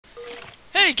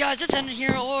Hey guys, it's Henan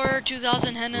here, or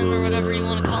 2000 Henan, or whatever you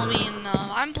want to call me, and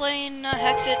I'm playing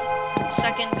Hexxit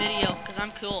second video, because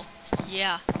I'm cool.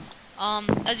 Yeah.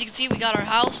 As you can see, we got our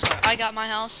house, or I got my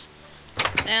house,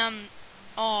 and,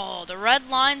 oh, the red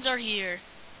lines are here.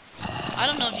 I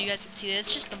don't know if you guys can see it,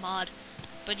 it's just the mod.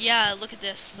 But yeah, look at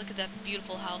this, look at that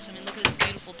beautiful house, I mean, look at this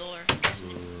beautiful door, this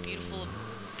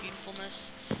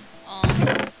beautifulness.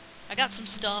 I got some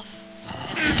stuff,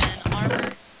 and then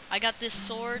armor. I got this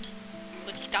sword,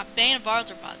 which got Bane of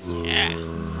Arthropods. Yeah.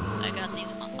 I got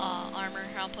these armor.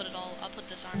 I'll put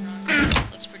this armor on.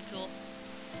 Looks pretty cool.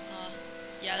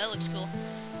 Yeah, that looks cool.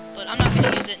 But I'm not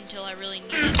gonna use it until I really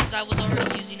need it, because I was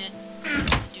already using it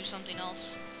to do something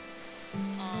else.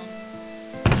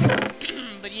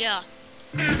 But yeah.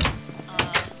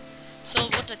 So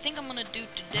what I think I'm gonna do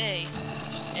today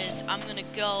is I'm gonna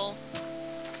go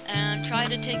and try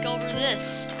to take over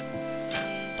this.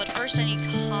 But first I need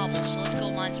cobble, so let's go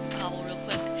mine some cobble real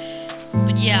quick.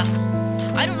 But yeah,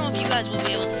 I don't know if you guys will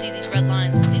be able to see these red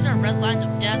lines. These are red lines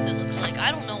of death, it looks like.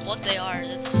 I don't know what they are.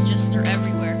 It's just, they're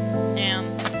everywhere. And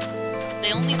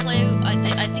they only play,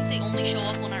 I think they only show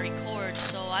up when I record,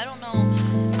 so I don't know.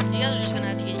 You guys are just gonna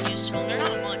have to get used to them. They're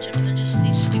not much. I mean, they're just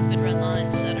these stupid red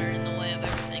lines that are in the way of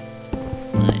everything.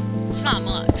 But it's not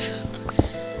much.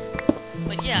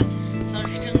 But yeah, so I'm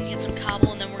just gonna get some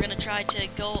cobble, and then we're gonna try to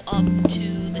go up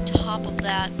to the top of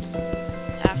that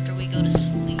after we go to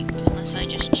sleep, unless I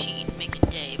just cheat and make it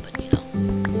day, but you know,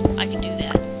 I can do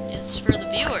that. It's for the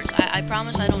viewers. I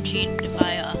promise I don't cheat if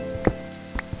I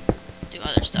do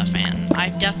other stuff, and I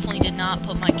definitely did not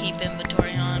put my keep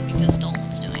inventory on because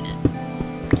Dalton's doing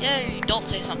it. Yay, Dalton,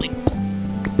 say something.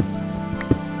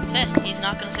 Okay, he's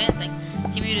not gonna say anything.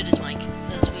 He muted his mic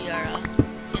because we are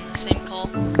in the same call.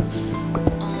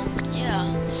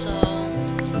 Yeah, so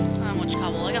how much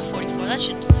cobble? I got 44. That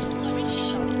should.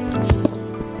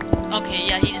 Okay,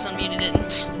 yeah, he just unmuted it.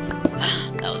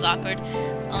 That was awkward.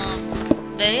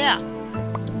 But yeah,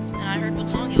 and I heard what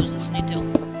song he was listening to.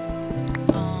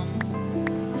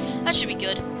 That should be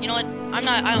good. You know what?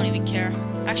 I don't even care.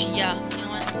 Actually, yeah. You know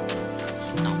what?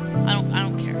 No, I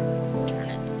don't care. Turn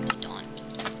it to dawn.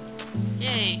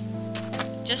 Yay!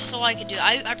 Just so I could do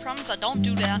that. I promise I don't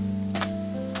do that.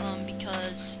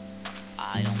 Because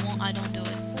I don't do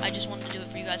it. I just wanted to do it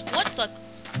for you guys. What the?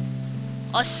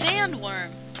 A sandworm!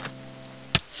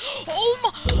 Oh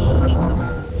my!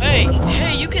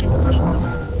 Hey, you can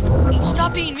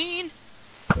stop being mean.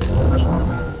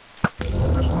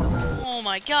 Oh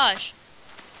my gosh!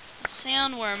 A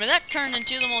sandworm. And that turned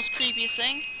into the most creepiest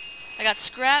thing. I got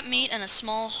scrap meat and a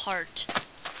small heart.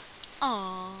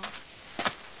 Aww.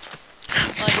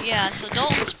 But yeah, so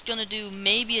Dalton's gonna do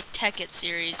maybe a Hexxit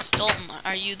series. Dalton,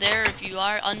 are you there? If you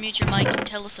are, unmute your mic and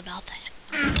tell us about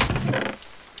that.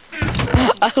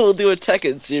 I will do a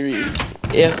Hexxit series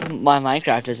if my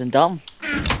Minecraft isn't dumb.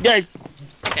 Yay!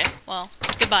 Okay, well,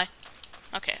 goodbye.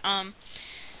 Okay,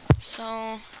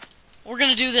 so we're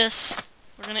gonna do this.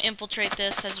 We're gonna infiltrate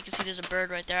this. As you can see, there's a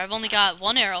bird right there. I've only got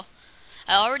one arrow.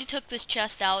 I already took this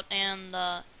chest out and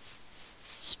the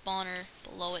spawner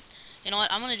below it. You know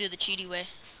what? I'm gonna do the cheaty way.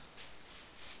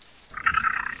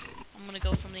 I'm gonna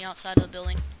go from the outside of the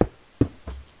building.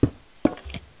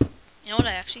 You know what?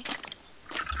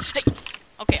 Hey!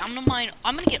 Okay, I'm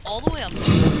gonna get all the way up.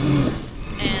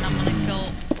 And I'm gonna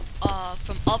go,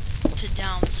 from up to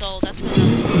down. So that's gonna be a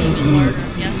little bit harder,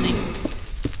 I'm guessing.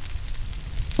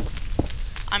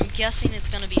 I'm guessing it's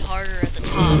gonna be harder at the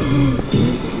top.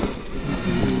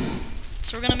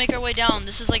 So we're gonna make our way down.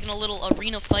 This is like in a little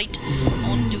arena fight. I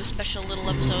want to do a special little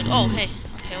episode. Oh, hey.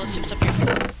 Okay, let's see what's up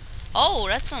here. Oh,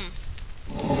 that's some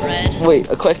red. Wait,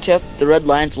 a quick tip. The red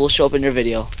lines will show up in your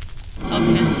video. Okay.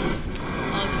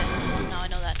 Okay. Now I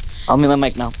know that. I'll mute my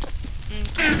mic now.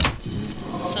 Okay.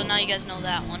 So now you guys know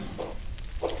that one.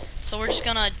 So we're just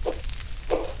gonna...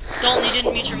 Dalton, you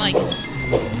didn't mute your mic.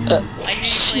 I hear you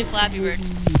play Flappy Bird.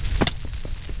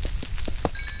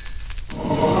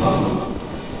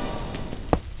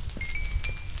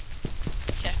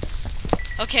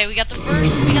 Okay, we got this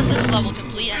level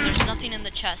complete, and there's nothing in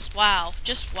the chest. Wow,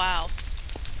 just wow.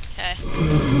 Okay.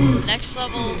 Next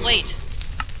level, wait.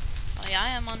 Oh yeah, I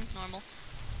am on normal.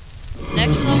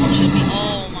 Next level should be,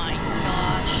 oh my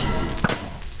gosh.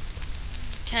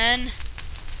 10.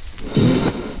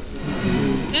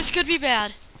 This could be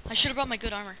bad. I should have brought my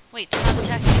good armor. Wait, they're not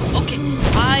attacking me. Okay,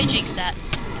 I jinxed that.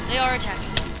 They are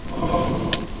attacking me.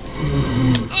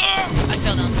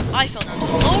 I fell down to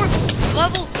a lower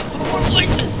level with more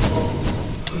places.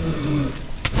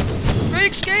 Free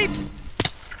escape!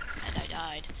 And I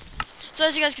died. So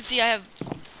as you guys can see, I have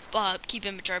keep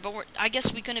inventory, but I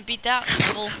guess we couldn't beat that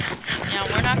level. Yeah,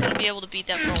 we're not going to be able to beat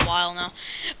that for a while now.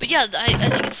 But yeah,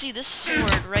 as you can see, this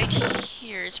sword right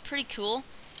here is pretty cool.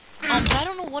 But I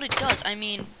don't know what it does. I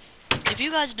mean, if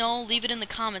you guys know, leave it in the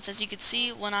comments. As you can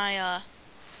see, when I, oh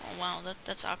wow,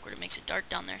 that's awkward. It makes it dark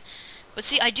down there. But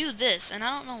see, I do this, and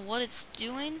I don't know what it's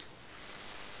doing.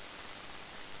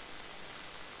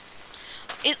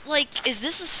 It, like, is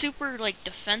this a super, like,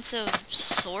 defensive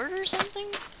sword or something?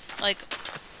 Like,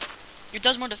 it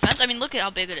does more defense? I mean, look at how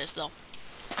big it is, though.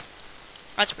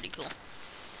 That's pretty cool.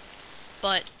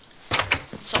 But,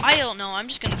 so I don't know. I'm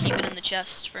just gonna keep it in the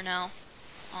chest for now.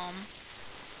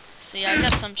 So yeah, I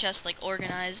got some chests, like,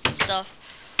 organized and stuff.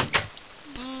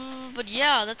 But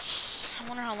yeah, that's... I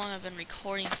wonder how long I've been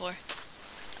recording for.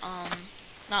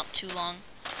 Not too long.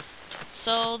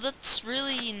 So, that's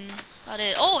really about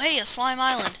it. Oh, hey, a slime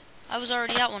island. I was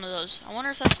already at one of those. I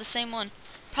wonder if that's the same one.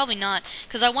 Probably not,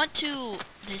 because I went to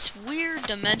this weird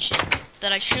dimension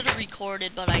that I should have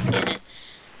recorded, but I didn't.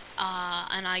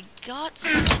 And I got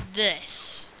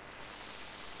this.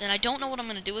 And I don't know what I'm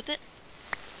going to do with it.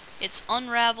 It's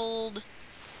unraveled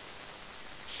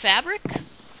fabric, I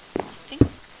think.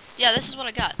 Yeah, this is what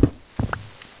I got.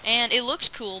 And it looks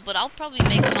cool, but I'll probably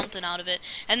make something out of it.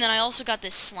 And then I also got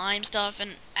this slime stuff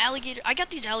and alligator. I got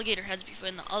these alligator heads before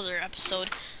in the other episode,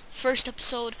 first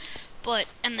episode,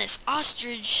 and this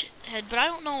ostrich head. But I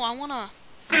don't know. I wanna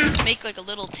make like a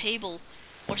little table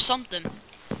or something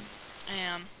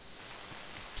and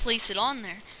place it on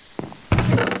there.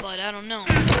 But I don't know.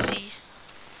 Let's see.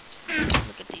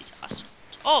 Look at these ostriches.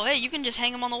 Oh, hey, you can just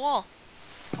hang them on the wall.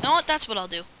 You know what? That's what I'll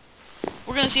do.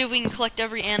 We're gonna see if we can collect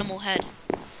every animal head.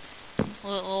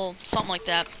 Well, something like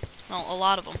that. No, a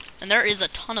lot of them. And there is a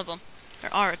ton of them.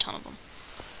 There are a ton of them.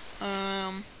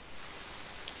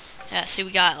 Yeah, see,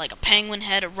 we got like a penguin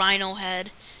head, a rhino head,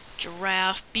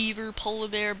 giraffe, beaver, polar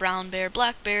bear, brown bear,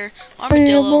 black bear,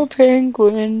 armadillo,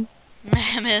 penguin,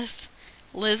 mammoth,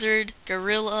 lizard,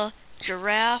 gorilla,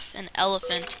 giraffe, and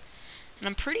elephant. And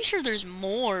I'm pretty sure there's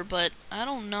more, but I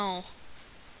don't know.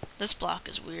 This block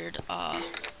is weird.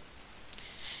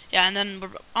 Yeah, and then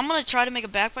I'm gonna try to make a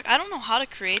backpack. I don't know how to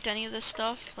create any of this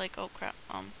stuff. Like, oh crap,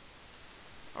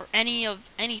 or any of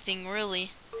anything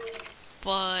really.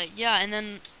 But yeah, and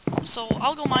then so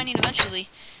I'll go mining eventually,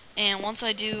 and once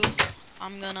I do,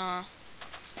 I'm gonna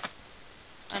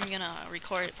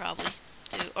record it probably,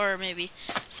 or maybe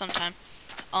sometime.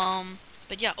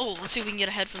 But yeah. Oh, let's see if we can get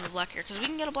a head from the black bear, because we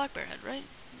can get a black bear head, right?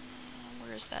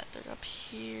 Where is that? They're up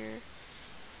here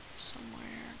somewhere.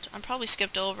 I probably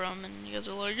skipped over them, and you guys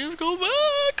are like, just go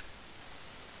back!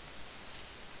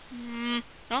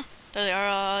 No? There they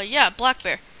are, yeah, black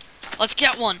bear. Let's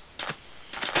get one!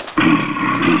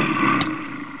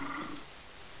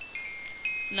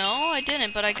 No, I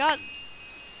didn't, but I got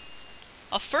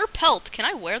a fur pelt. Can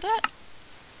I wear that?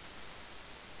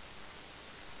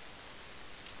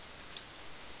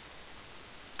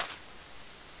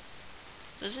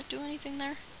 Does it do anything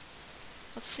there?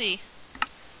 Let's see.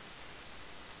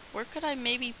 Where could I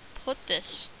maybe put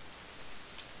this?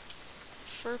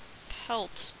 Fur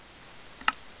pelt.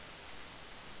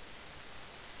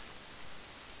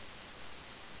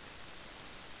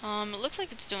 It looks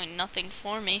like it's doing nothing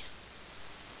for me.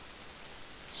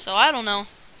 So I don't know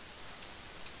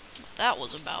what that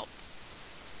was about.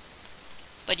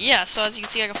 But yeah, so as you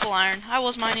can see I got full iron. I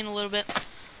was mining a little bit.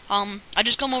 I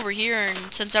just come over here,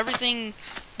 and since everything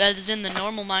that is in the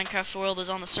normal Minecraft world is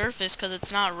on the surface because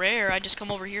it's not rare, I just come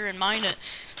over here and mine it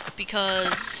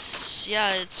because,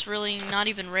 yeah, it's really not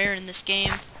even rare in this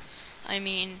game. I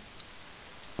mean,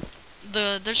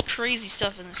 there's crazy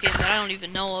stuff in this game that I don't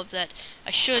even know of that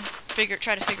I should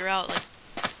try to figure out, like,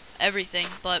 everything,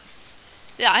 but,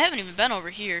 yeah, I haven't even been over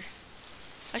here.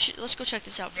 Let's go check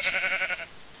this out for a second.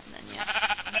 And then,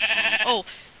 yeah. Oh,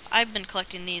 I've been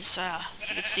collecting these, so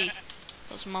you can see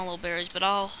those mallow berries, but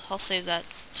I'll save that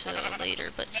to later.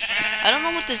 But I don't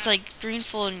know what this like green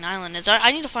floating island is.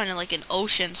 I need to find like an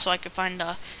ocean so I could find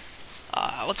a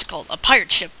what's it called, a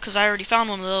pirate ship, because I already found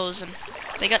one of those and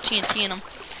they got TNT in them.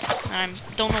 And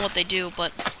I don't know what they do,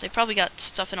 but they probably got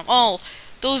stuff in them. Oh,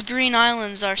 those green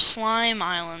islands are slime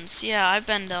islands. Yeah, I've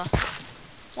been to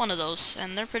one of those,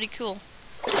 and they're pretty cool.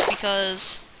 Just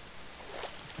because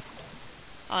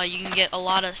you can get a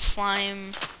lot of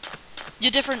slime,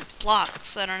 different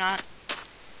blocks that are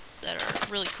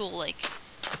really cool. Like,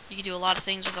 you can do a lot of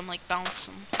things with them, like bounce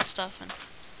and stuff, and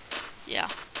yeah.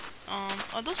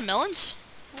 Are those melons?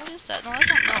 What is that? No, that's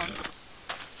not melon.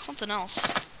 It's something else.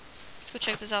 Let's go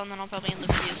check this out, and then I'll probably end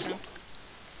the video soon.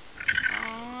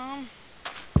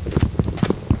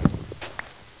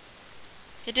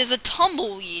 It is a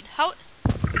tumbleweed. How?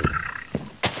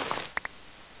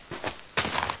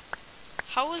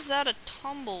 How is that a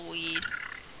tumbleweed?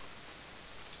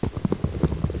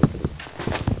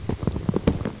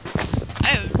 I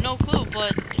have no clue,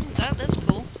 but that's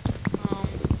cool.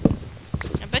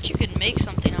 I bet you could make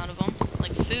something out of them,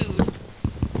 like food.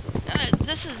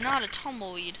 This is not a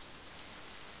tumbleweed.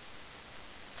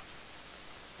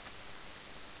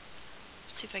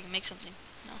 Let's see if I can make something.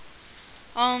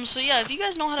 No. So yeah, if you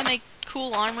guys know how to make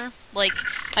cool armor, like,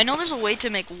 I know there's a way to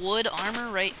make wood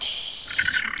armor right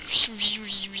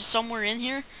somewhere in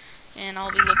here, and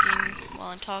I'll be looking while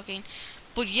I'm talking.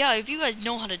 But yeah, if you guys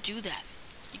know how to do that,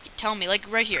 you can tell me, like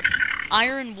right here.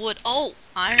 Iron, wood. Oh,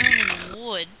 iron and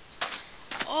wood.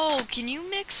 Oh, can you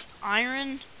mix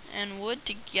iron and wood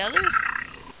together?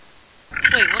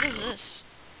 Wait, what is this?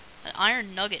 An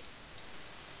iron nugget.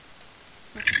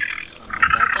 I don't know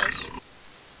what that does.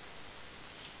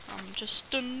 I'm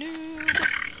just a noob.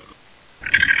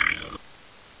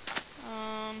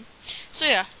 So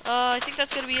yeah, I think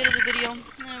that's gonna be it of the video.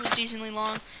 It was decently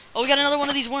long. Oh, we got another one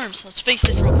of these worms. Let's face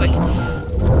this real quick.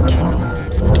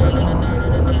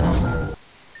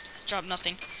 Drop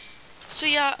nothing. So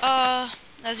yeah,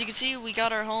 as you can see, we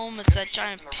got our home. It's that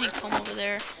giant pink home over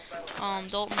there.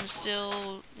 Dalton is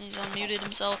still, he's unmuted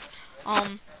himself.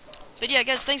 But yeah,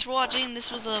 guys, thanks for watching.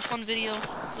 This was a fun video,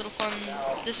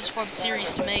 this is a fun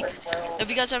series to make. If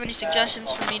you guys have any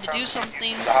suggestions for me to do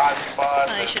something,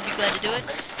 I should be glad to do it.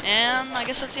 And I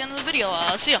guess that's the end of the video.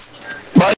 See ya.